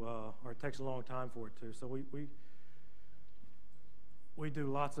 So, or it takes a long time for it to. So we do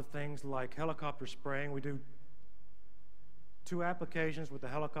lots of things like helicopter spraying. We do 2 applications with the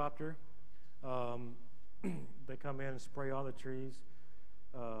helicopter. They come in and spray all the trees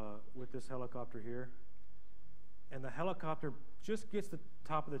with this helicopter here. And the helicopter just gets the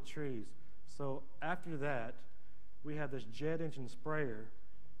top of the trees. So after that, we have this jet engine sprayer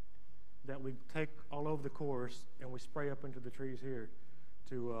that we take all over the course, and we spray up into the trees here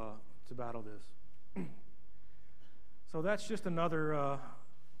to battle this. So that's just another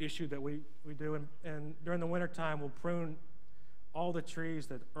issue that we do. And during the wintertime, we'll prune all the trees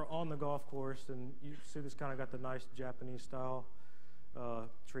that are on the golf course. And you see this kind of got the nice Japanese style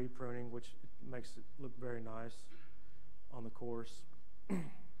tree pruning, which makes it look very nice on the course.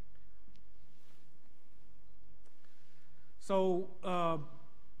 So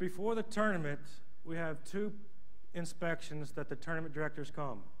before the tournament, we have 2 inspections that the tournament directors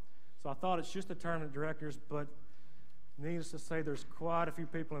come. So I thought it's just the tournament directors, but needless to say, there's quite a few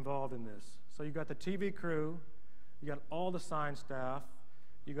people involved in this. So you got the TV crew, you got all the sign staff,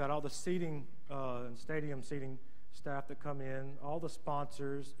 you got all the seating and stadium seating staff that come in, all the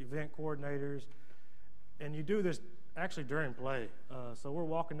sponsors, event coordinators, and you do this actually during play. So we're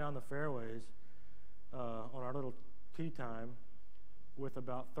walking down the fairways on our little tee time with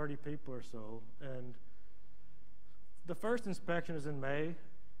about 30 people or so, and the first inspection is in May,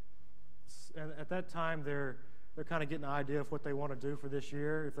 and at that time they're kind of getting an idea of what they want to do for this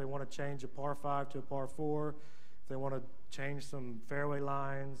year, if they want to change a par 5 to a par 4, if they want to change some fairway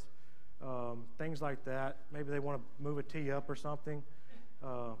lines, things like that. Maybe they want to move a tee up or something.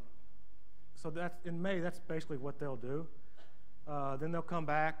 So that's in May, that's basically what they'll do. Then they'll come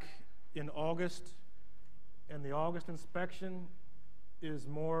back in August, and the August inspection is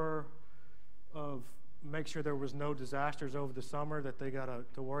more of make sure there was no disasters over the summer that they got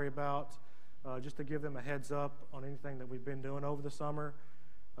to worry about, just to give them a heads up on anything that we've been doing over the summer,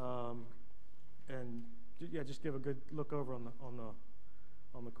 and yeah, just give a good look over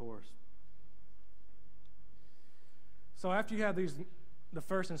on the course. So after you have the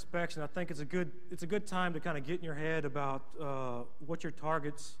first inspection, I think it's a good time to kind of get in your head about what your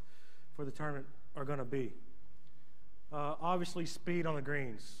targets for the tournament are going to be. Obviously, speed on the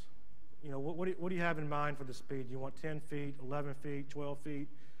greens. You know, what do you have in mind for the speed? You want 10 feet, 11 feet, 12 feet?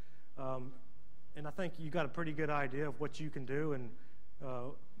 And I think you got a pretty good idea of what you can do and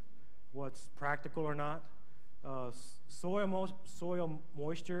what's practical or not. Soil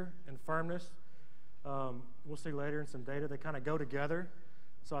moisture and firmness, we'll see later in some data, they kind of go together.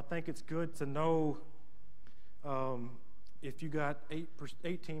 So I think it's good to know if you got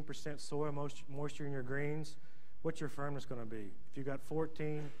 18% soil moisture in your greens, what's your firmness going to be? If you got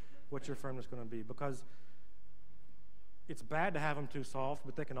 14, what's your firmness going to be? Because it's bad to have them too soft,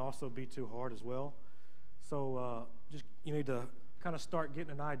 but they can also be too hard as well. So just you need to kind of start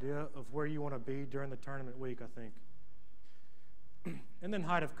getting an idea of where you want to be during the tournament week, I think. And then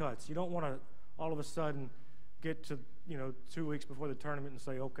height of cuts. You don't want to all of a sudden get to 2 weeks before the tournament and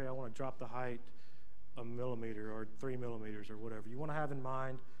say, okay, I want to drop the height a millimeter or 3 millimeters or whatever. You want to have in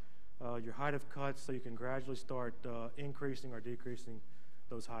mind your height of cuts so you can gradually start increasing or decreasing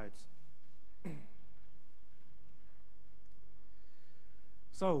those heights.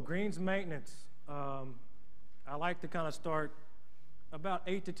 So greens maintenance. I like to kind of start about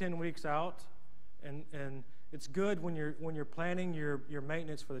 8 to 10 weeks out, and it's good when you're planning your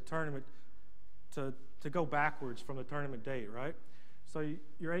maintenance for the tournament to go backwards from the tournament date, right? So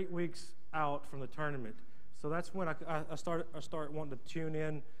you're 8 weeks out from the tournament. So that's when I start wanting to tune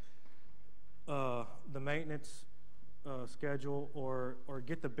in the maintenance schedule or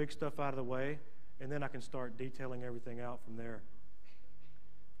get the big stuff out of the way, and then I can start detailing everything out from there.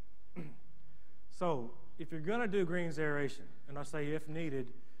 So if you're going to do greens aeration, and I say if needed,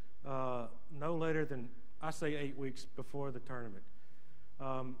 no later than, I say 8 weeks before the tournament.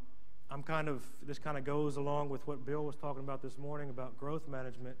 This kind of goes along with what Bill was talking about this morning about growth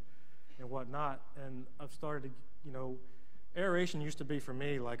management and whatnot, and I've started to, aeration used to be for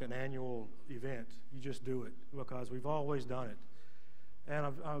me like an annual event. You just do it because we've always done it. And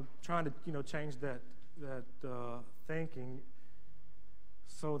I'm trying to, change that thinking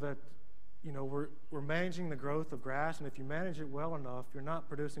so that, we're managing the growth of grass, and if you manage it well enough, you're not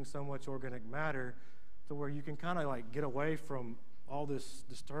producing so much organic matter to where you can kind of like get away from all this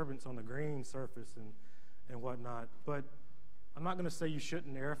disturbance on the green surface and whatnot. But I'm not going to say you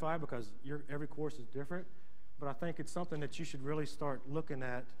shouldn't aerify because every course is different, but I think it's something that you should really start looking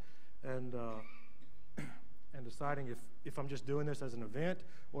at and and deciding if I'm just doing this as an event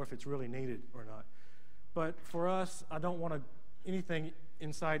or if it's really needed or not. But for us, I don't want to, anything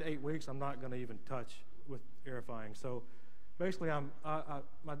inside 8 weeks, I'm not going to even touch with aerifying. So basically,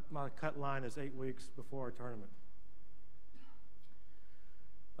 my cut line is 8 weeks before our tournament.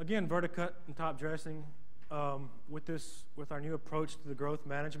 Again, verticut and top dressing. With our new approach to the growth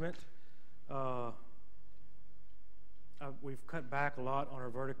management, we've cut back a lot on our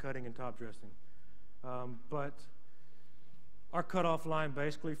verticutting and top dressing. But our cutoff line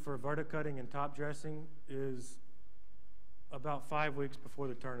basically for verticutting and top dressing is about 5 weeks before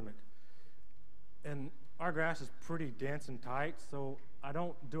the tournament. And our grass is pretty dense and tight, so I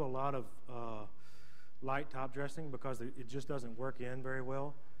don't do a lot of light top dressing because it just doesn't work in very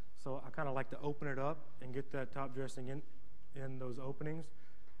well. So I kind of like to open it up and get that top dressing in those openings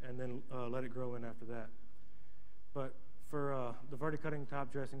and then let it grow in after that. But for the verticutting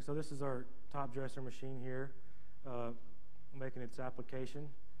top dressing, so this is our top dresser machine here, making its application.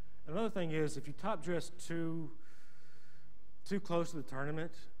 Another thing is if you top dress too close to the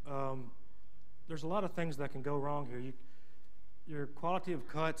tournament, there's a lot of things that can go wrong here. Your quality of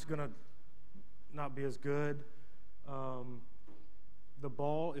cut's going to not be as good. The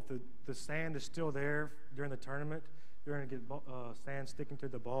ball, if the sand is still there during the tournament, you're going to get sand sticking to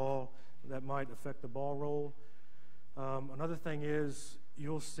the ball. That might affect the ball roll. Another thing is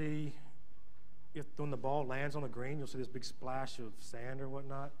you'll see when the ball lands on the green, you'll see this big splash of sand or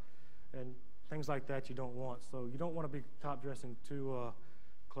whatnot, and things like that you don't want. So you don't want to be top dressing too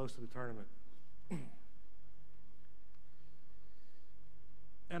close to the tournament.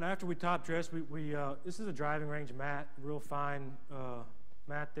 And after we top dress, this is a driving range mat, real fine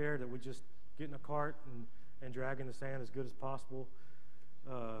mat there that we just get in a cart and drag in the sand as good as possible,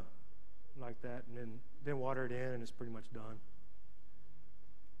 like that, and then water it in, and it's pretty much done.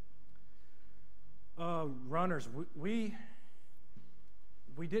 Runners, we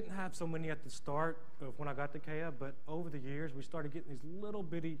didn't have so many at the start of when I got to Kea, but over the years we started getting these little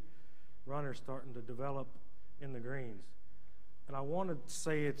bitty runners starting to develop in the greens. And I want to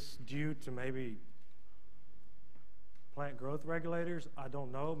say it's due to maybe plant growth regulators. I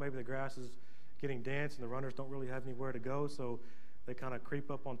don't know. Maybe the grass is getting dense and the runners don't really have anywhere to go, so they kind of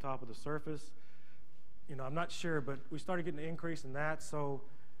creep up on top of the surface. You know, I'm not sure, but we started getting an increase in that. So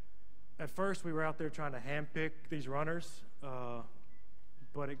at first we were out there trying to handpick these runners,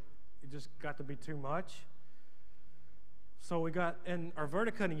 but it just got to be too much. So we got, in our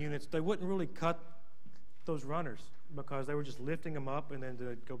verticutting units, they wouldn't really cut those runners because they were just lifting them up and then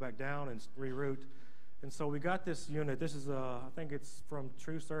to go back down and reroute. And so we got this unit. This is, I think it's from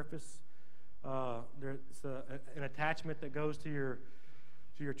True Surface. There's an attachment that goes to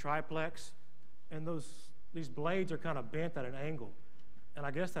your triplex, and these blades are kind of bent at an angle. And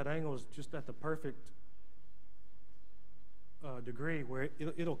I guess that angle is just at the perfect degree where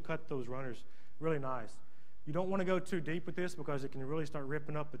it'll cut those runners really nice. You don't want to go too deep with this because it can really start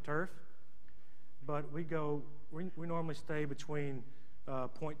ripping up the turf. But we normally stay between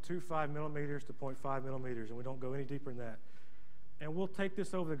 0.25 millimeters to 0.5 millimeters, and we don't go any deeper than that. And we'll take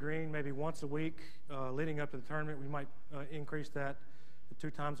this over the green maybe once a week leading up to the tournament. We might increase that to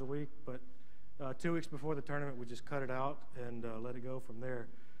 2 times a week, but 2 weeks before the tournament, we just cut it out and let it go from there.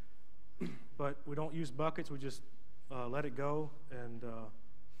 But we don't use buckets. We just let it go and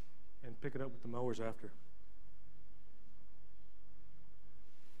pick it up with the mowers after.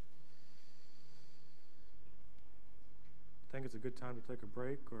 I think it's a good time to take a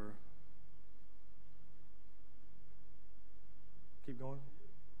break or keep going.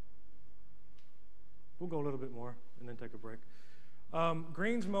 We'll go a little bit more and then take a break.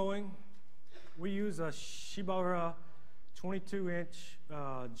 Greens mowing, we use a Shibara 22-inch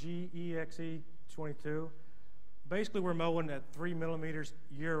GEXE 22. Basically, we're mowing at 3 millimeters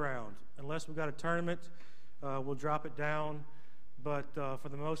year-round. Unless we've got a tournament, we'll drop it down. But for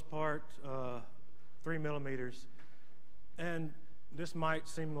the most part, 3 millimeters. And this might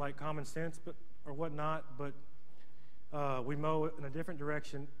seem like common sense or whatnot, but we mow in a different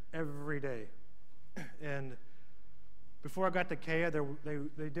direction every day. And before I got to Kea,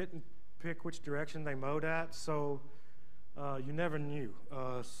 they didn't pick which direction they mowed at, so you never knew.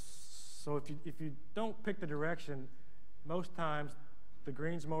 So if you don't pick the direction, most times the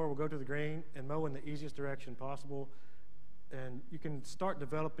greens mower will go to the green and mow in the easiest direction possible. And you can start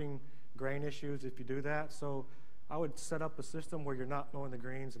developing grain issues if you do that. So I would set up a system where you're not mowing the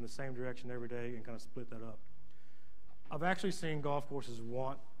greens in the same direction every day and kind of split that up. I've actually seen golf courses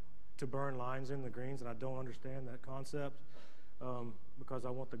want to burn lines in the greens, and I don't understand that concept. because I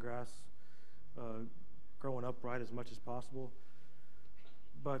want the grass growing upright as much as possible.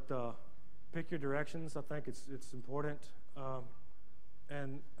 But pick your directions. I think it's important.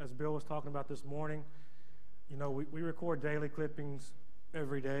 And as Bill was talking about this morning, you know, we record daily clippings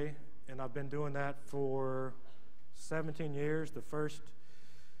every day, and I've been doing that for 17 years. The first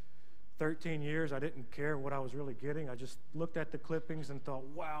 13 years, I didn't care what I was really getting. I just looked at the clippings and thought,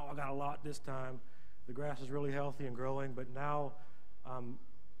 wow, I got a lot this time. The grass is really healthy and growing, but now I'm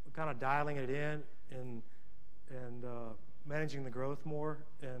kind of dialing it in and managing the growth more,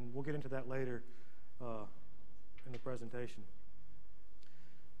 and we'll get into that later in the presentation.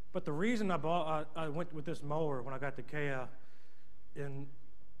 But the reason I went with this mower when I got the Kea, and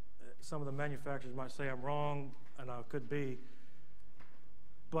some of the manufacturers might say I'm wrong, and I could be,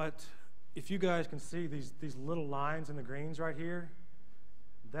 but if you guys can see these little lines in the greens right here,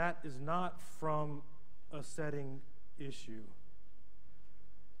 that is not from a setting issue.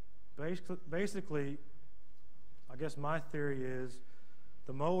 Basically, I guess my theory is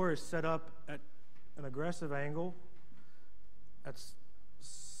the mower is set up at an aggressive angle. That's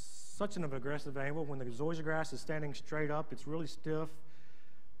such an aggressive angle. When the zoysia grass is standing straight up, it's really stiff.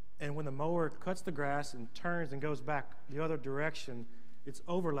 And when the mower cuts the grass and turns and goes back the other direction, it's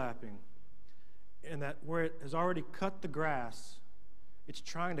overlapping. And that where it has already cut the grass, it's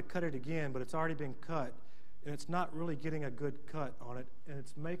trying to cut it again, but it's already been cut, and it's not really getting a good cut on it, and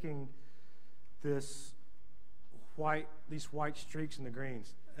it's making these white streaks in the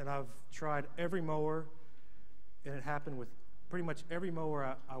greens. And I've tried every mower, and it happened with pretty much every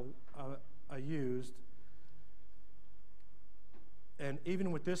mower I used. And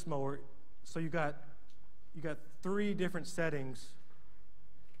even with this mower, so you got three different settings.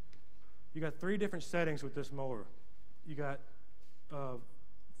 You got three different settings with this mower. You got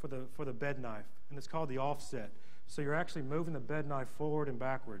for the bed knife, and it's called the offset. So you're actually moving the bed knife forward and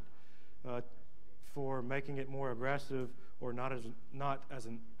backward for making it more aggressive or not as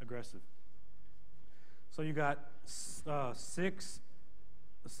aggressive. So you got a 6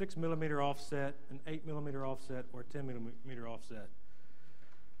 millimeter offset, an 8 millimeter offset, or a 10 millimeter offset.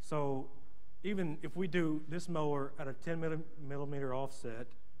 So even if we do this mower at a 10 millimeter offset,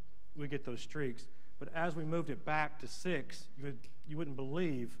 we get those streaks. But as we moved it back to 6, you wouldn't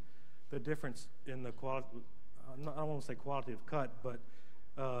believe the difference in the quality. I don't want to say quality of cut, but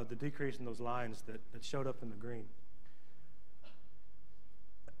the decrease in those lines that showed up in the green.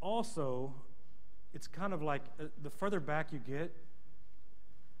 Also, it's kind of like the further back you get,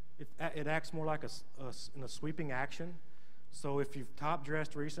 it acts more like in a sweeping action. So if you've top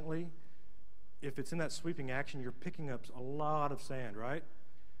dressed recently, if it's in that sweeping action, you're picking up a lot of sand, right?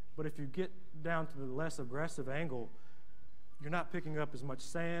 But if you get down to the less aggressive angle, you're not picking up as much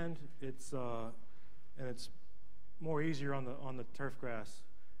sand. And it's more easier on the turf grass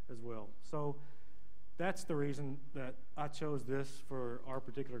as well. So that's the reason that I chose this for our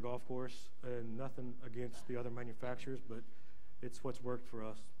particular golf course, and nothing against the other manufacturers, but it's what's worked for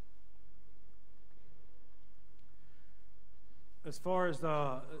us. As far as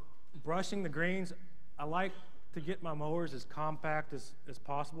brushing the greens, I like to get my mowers as compact as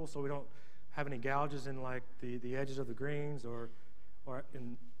possible, so we don't have any gouges in like the edges of the greens or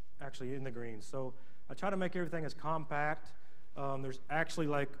actually in the greens. So I try to make everything as compact. There's actually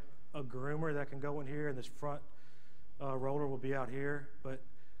like a groomer that can go in here, and this front roller will be out here. But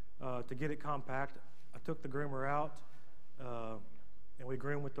to get it compact, I took the groomer out, and we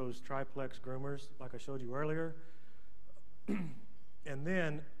groom with those triplex groomers like I showed you earlier. And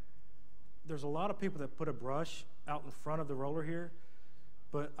then there's a lot of people that put a brush out in front of the roller here,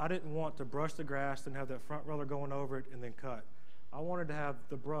 but I didn't want to brush the grass and have that front roller going over it and then cut. I wanted to have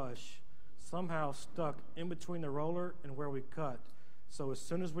the brush somehow stuck in between the roller and where we cut. So as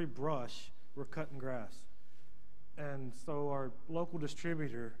soon as we brush, we're cutting grass. And so our local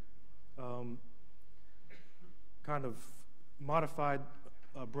distributor kind of modified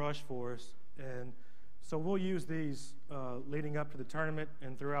a brush for us. And so we'll use these leading up to the tournament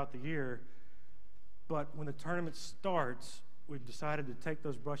and throughout the year. But when the tournament starts, we've decided to take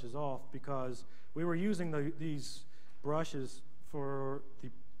those brushes off because we were using these brushes for the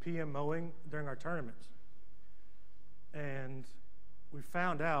PM mowing during our tournaments. And we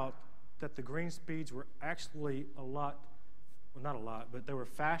found out that the green speeds were actually well, not a lot, but they were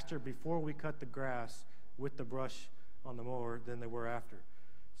faster before we cut the grass with the brush on the mower than they were after.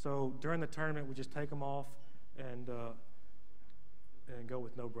 So during the tournament, we just take them off and go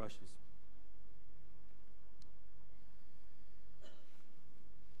with no brushes.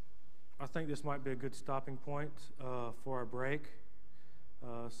 I think this might be a good stopping point for our break.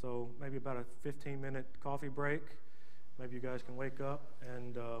 So maybe about a 15-minute coffee break. maybe you guys can wake up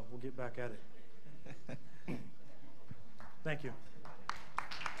and we'll get back at it. Thank you.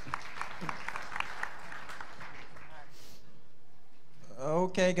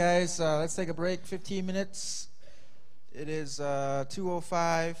 Okay, guys, let's take a break. 15 minutes. It is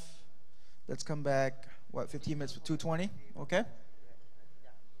 2:05. Let's come back. What? 15 minutes for 2:20. Okay.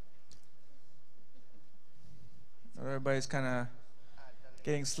 Everybody's kind of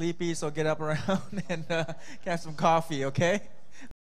getting sleepy, so get up around and have some coffee. Okay.